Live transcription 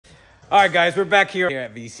All right, guys, we're back here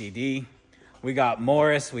at VCD. We got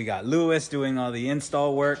Morris, we got Lewis doing all the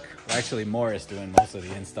install work. Well, actually, Morris doing most of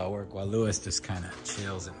the install work while Lewis just kind of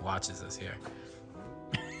chills and watches us here.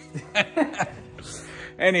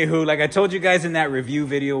 Anywho, like I told you guys in that review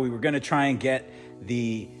video, we were going to try and get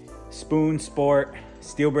the Spoon Sport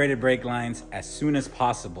steel braided brake lines as soon as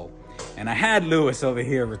possible. And I had Lewis over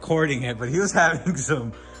here recording it, but he was having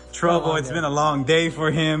some trouble. It's been a long day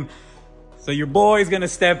for him. So your boy's gonna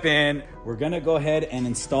step in. We're gonna go ahead and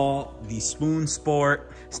install the Spoon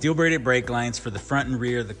Sport steel braided brake lines for the front and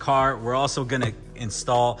rear of the car. We're also gonna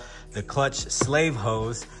install the clutch slave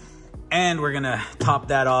hose, and we're gonna top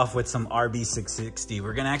that off with some RB660.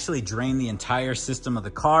 We're gonna actually drain the entire system of the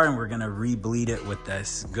car, and we're gonna re-bleed it with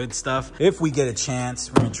this good stuff. If we get a chance,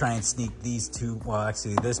 we're gonna try and sneak these two, well,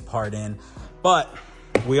 actually this part in. But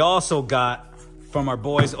we also got from our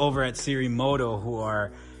boys over at Civic who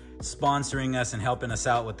are sponsoring us and helping us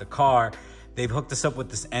out with the car, they've hooked us up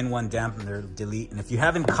with this N1 dampener delete. And if you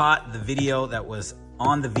haven't caught the video that was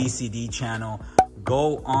on the VCD channel,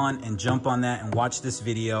 go on and jump on that and watch this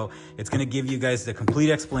video. It's going to give you guys the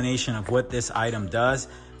complete explanation of what this item does.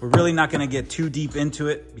 We're really not going to get too deep into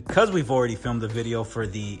it because we've already filmed the video for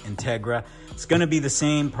the Integra. It's going to be the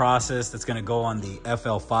same process that's going to go on the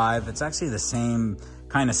FL5. It's actually the same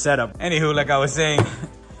kind of setup. Anywho, like I was saying,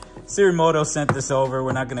 Civic sent this over.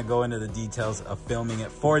 We're not going to go into the details of filming it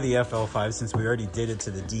for the FL5 since we already did it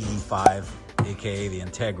to the DD5, aka the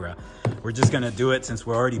Integra. We're just going to do it since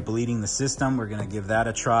we're already bleeding the system. We're going to give that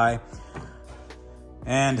a try.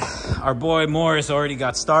 And our boy Morris already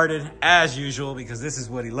got started as usual because this is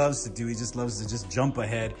what he loves to do. He just loves to just jump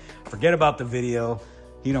ahead. Forget about the video.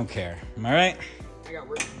 He don't care. Am I right? I got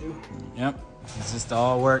work to do. Yep. It's just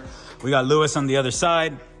all work. We got Lewis on the other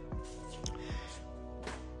side.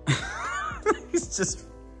 He's just,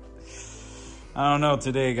 I don't know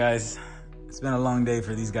today, guys. It's been a long day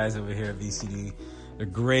for these guys over here at VCD. They're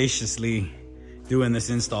graciously doing this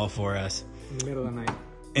install for us. In the middle of the night.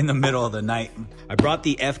 In the middle of the night. I brought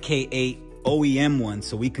the FK8 OEM one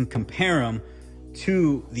so we can compare them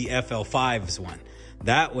to the FL5's one.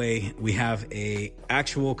 That way we have a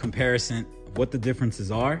actual comparison of what the differences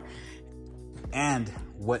are and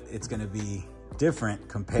what it's going to be different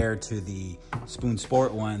compared to the Spoon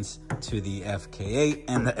Sport ones, to the FK8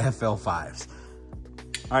 and the FL5s.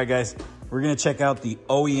 All right, guys, we're gonna check out the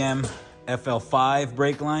OEM FL5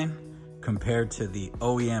 brake line compared to the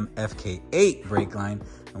OEM FK8 brake line.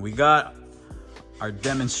 And we got our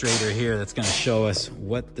demonstrator here that's gonna show us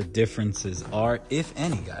what the differences are, if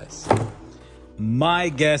any, guys. My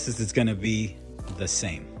guess is it's gonna be the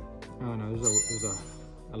same. Oh no, there's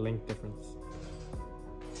a length difference.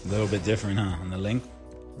 A little bit different, huh, on the length?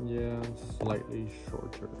 Yeah, slightly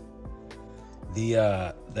shorter. The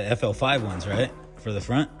FL5 ones, right? For the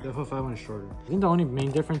front? The FL5 one is shorter. I think the only main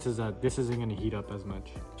difference is that this isn't gonna heat up as much.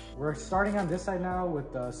 We're starting on this side now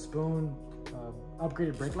with the Spoon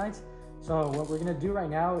upgraded brake lines. So what we're gonna do right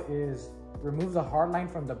now is remove the hard line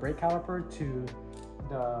from the brake caliper to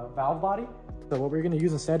the valve body. So what we're gonna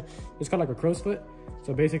use instead is called like a crow's foot.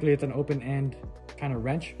 So basically it's an open end kind of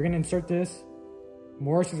wrench. We're gonna insert this.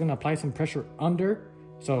 Morris is gonna apply some pressure under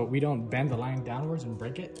so we don't bend the line downwards and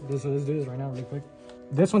break it. So let's do this right now really quick.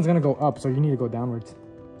 This one's gonna go up, so you need to go downwards.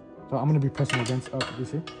 So I'm gonna be pressing against up, you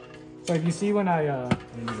see? So if you see when I,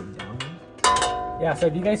 yeah, so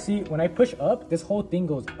if you guys see, when I push up, this whole thing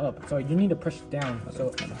goes up. So you need to push down.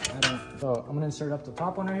 So I'm gonna insert up the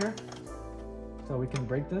top one right here. So we can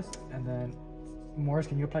break this. And then Morris,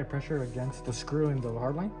 can you apply pressure against the screw in the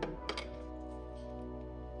hard line?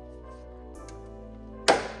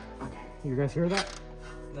 You guys hear that?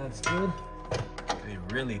 That's good. They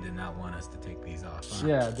really did not want us to take these off, huh?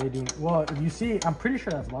 Yeah, they do. Well, you see, I'm pretty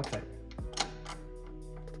sure that's Loctite.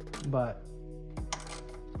 But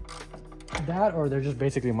that, or they're just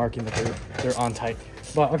basically marking that they're on tight.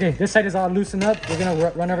 But okay, this side is all loosened up. We're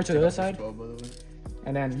gonna run over to the other side.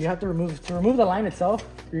 And then you have to remove the line itself.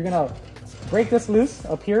 You're gonna break this loose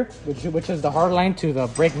up here, which is the hard line to the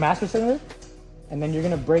brake master cylinder. And then you're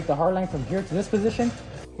gonna break the hard line from here to this position.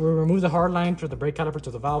 We'll remove the hard line to the brake caliper to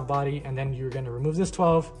the valve body, and then you're gonna remove this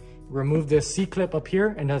 12, remove this C-clip up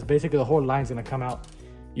here, and that's basically the whole line's gonna come out.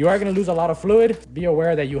 You are gonna lose a lot of fluid. Be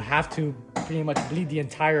aware that you have to pretty much bleed the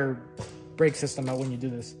entire brake system out when you do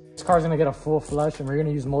this. This car's gonna get a full flush, and we're gonna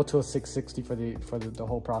use Motul 660 for the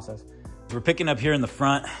whole process. We're picking up here in the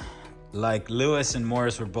front. Like Lewis and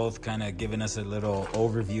Morris were both kind of giving us a little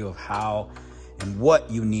overview of how and what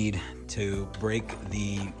you need to break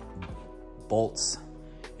the bolts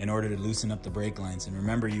in order to loosen up the brake lines. And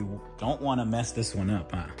remember, you don't want to mess this one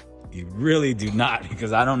up, huh? You really do not,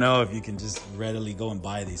 because I don't know if you can just readily go and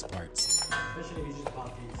buy these parts. Especially if you just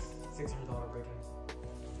bought these $600 brake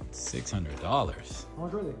lines. $600? How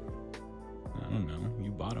much were they? I don't know.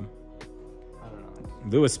 You bought them. I don't know.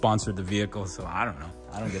 Lewis sponsored the vehicle, so I don't know.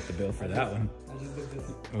 I don't get the bill for that one. I just did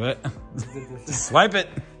this. What? Just did this. Just swipe it.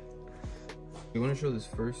 We want to show this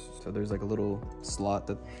first. So there's like a little slot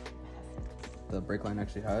that the brake line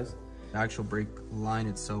actually has. The actual brake line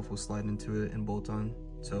itself will slide into it and bolt on.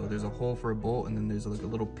 So there's a hole for a bolt, and then there's like a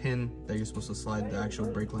little pin that you're supposed to slide the actual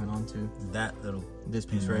brake line onto. That little This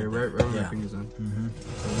piece right where my finger's on.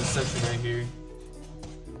 So this section right here,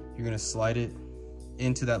 you're gonna slide it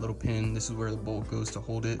into that little pin. This is where the bolt goes to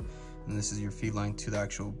hold it, and this is your feed line to the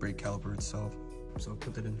actual brake caliper itself. So I'll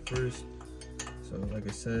put that in first. So like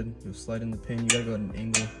I said, you'll slide in the pin. You gotta go at an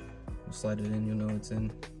angle. You'll slide it in, you'll know it's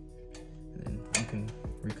in. And then you can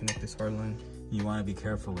reconnect this hard line. You want to be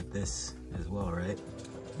careful with this as well, right?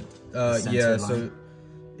 Yeah, so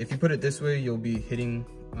if you put it this way, you'll be hitting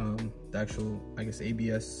the actual, I guess,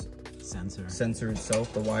 ABS sensor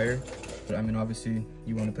itself, the wire. But I mean, obviously,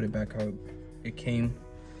 you want to put it back how it came.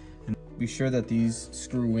 And be sure that these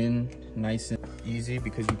screw in nice and easy,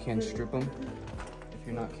 because you can strip them if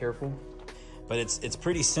you're not careful. But it's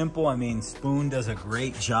pretty simple. I mean, Spoon does a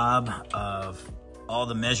great job of all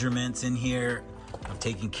the measurements in here, of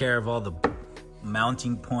taking care of all the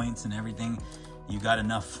mounting points and everything. You got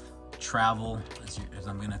enough travel, as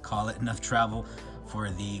I'm gonna call it, enough travel for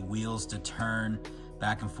the wheels to turn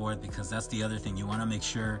back and forth, because that's the other thing. You wanna make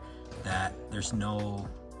sure that there's no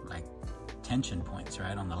like tension points,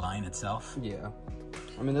 right, on the line itself. Yeah,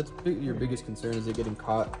 I mean, that's your biggest concern, is it getting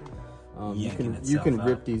caught. You Yanking can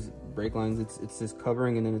rip out. these brake lines. It's this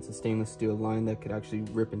covering, and then it's a stainless steel line that could actually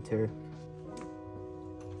rip and tear.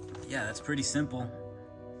 Yeah, that's pretty simple.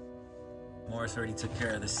 Morris already took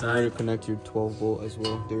care of the Now you side. connect your 12 volt as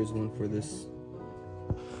well. There is one for this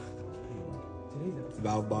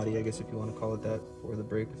valve body, I guess, if you want to call it that, for the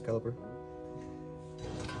brake caliper.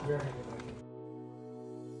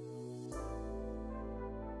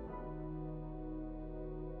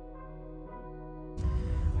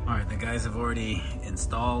 All right, the guys have already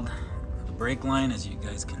installed the brake line, as you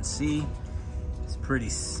guys can see. It's pretty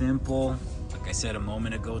simple. Like I said a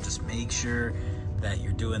moment ago, just make sure that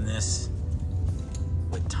you're doing this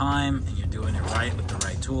with time and you're doing it right with the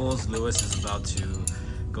right tools. Lewis is about to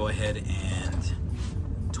go ahead and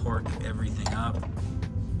torque everything up.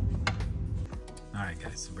 All right,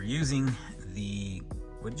 guys, so we're using the,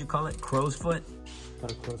 what did you call it? Crow's foot?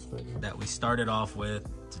 Got a crow's foot, yeah. That we started off with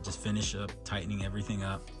to just finish up tightening everything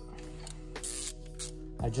up.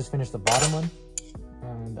 I just finished the bottom one,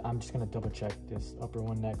 and I'm just gonna double check this upper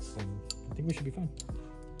one next, and I think we should be fine.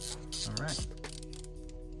 All right.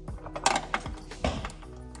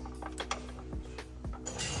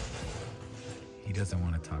 He doesn't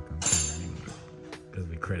want to talk on camera anymore because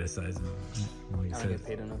we criticize him. Well, he I don't says, get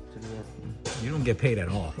paid enough to do that. you don't get paid at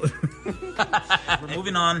all. We're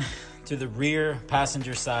moving on to the rear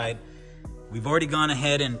passenger side. We've already gone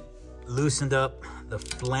ahead and loosened up the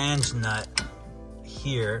flange nut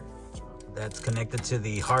here that's connected to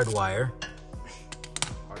the hard wire.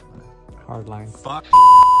 Hard line. Fuck.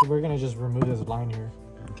 We're gonna just remove this line here.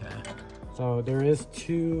 Okay. So there is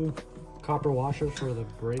 2 copper washers for the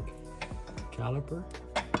brake caliper.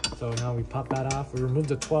 So now we pop that off. We remove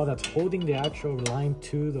the 12 that's holding the actual line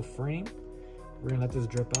to the frame. We're gonna let this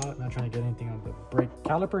drip out. Not trying to get anything on the brake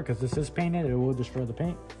caliper, because this is painted. It will destroy the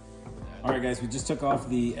paint. All right, guys, we just took off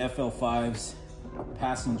the FL5's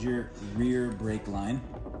passenger rear brake line,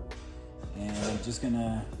 and I'm just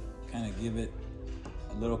gonna kind of give it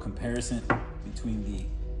a little comparison between the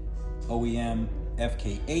OEM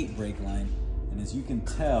FK8 brake line. And as you can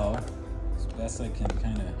tell, as best I can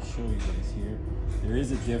kind of show you guys here, there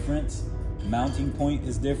is a difference. Mounting point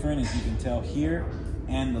is different, as you can tell here,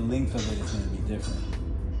 and the length of it is going to be different.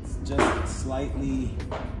 It's just slightly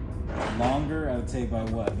longer, I would say, by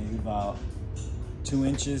what, maybe about 2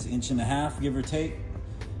 inches, 1.5 inches, give or take.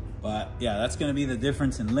 But yeah, that's going to be the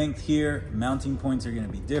difference in length here. Mounting points are going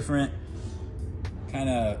to be different. Kind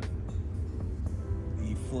of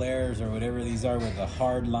the flares or whatever these are, where the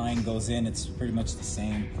hard line goes in, it's pretty much the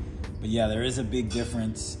same. But yeah, there is a big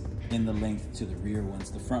difference in the length to the rear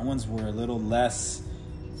ones. The front ones were a little less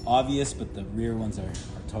obvious, but the rear ones are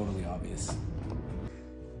totally obvious.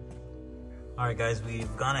 All right, guys,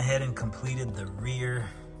 we've gone ahead and completed the rear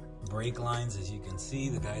brake lines. As you can see,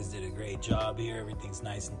 the guys did a great job here. Everything's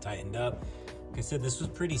nice and tightened up. Like I said, this was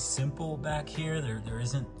pretty simple back here. There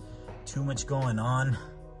isn't too much going on.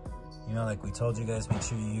 You know, like we told you guys, make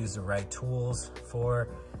sure you use the right tools for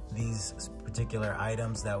these particular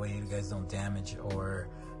items. That way you guys don't damage or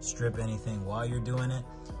strip anything while you're doing it.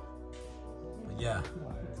 But yeah,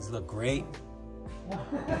 these look great.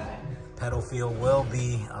 Pedal feel will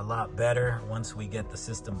be a lot better once we get the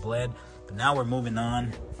system bled. But now we're moving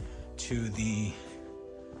on to the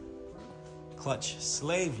clutch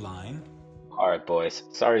slave line. All right, boys,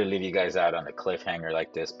 sorry to leave you guys out on a cliffhanger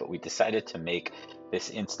like this, but we decided to make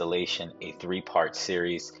this installation a 3-part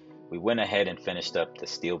series. We went ahead and finished up the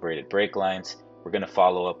steel braided brake lines. We're going to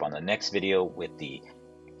follow up on the next video with the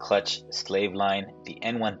clutch slave line, the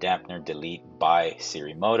N1 dampener delete by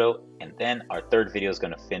Sirimoto, and then our third video is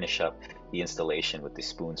going to finish up the installation with the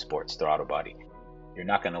Spoon Sports throttle body. You're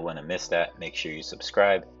not going to want to miss that. Make sure you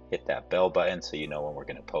subscribe, hit that bell button so you know when we're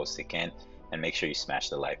going to post again, and make sure you smash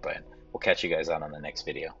the like button. We'll catch you guys out on the next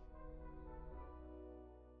video.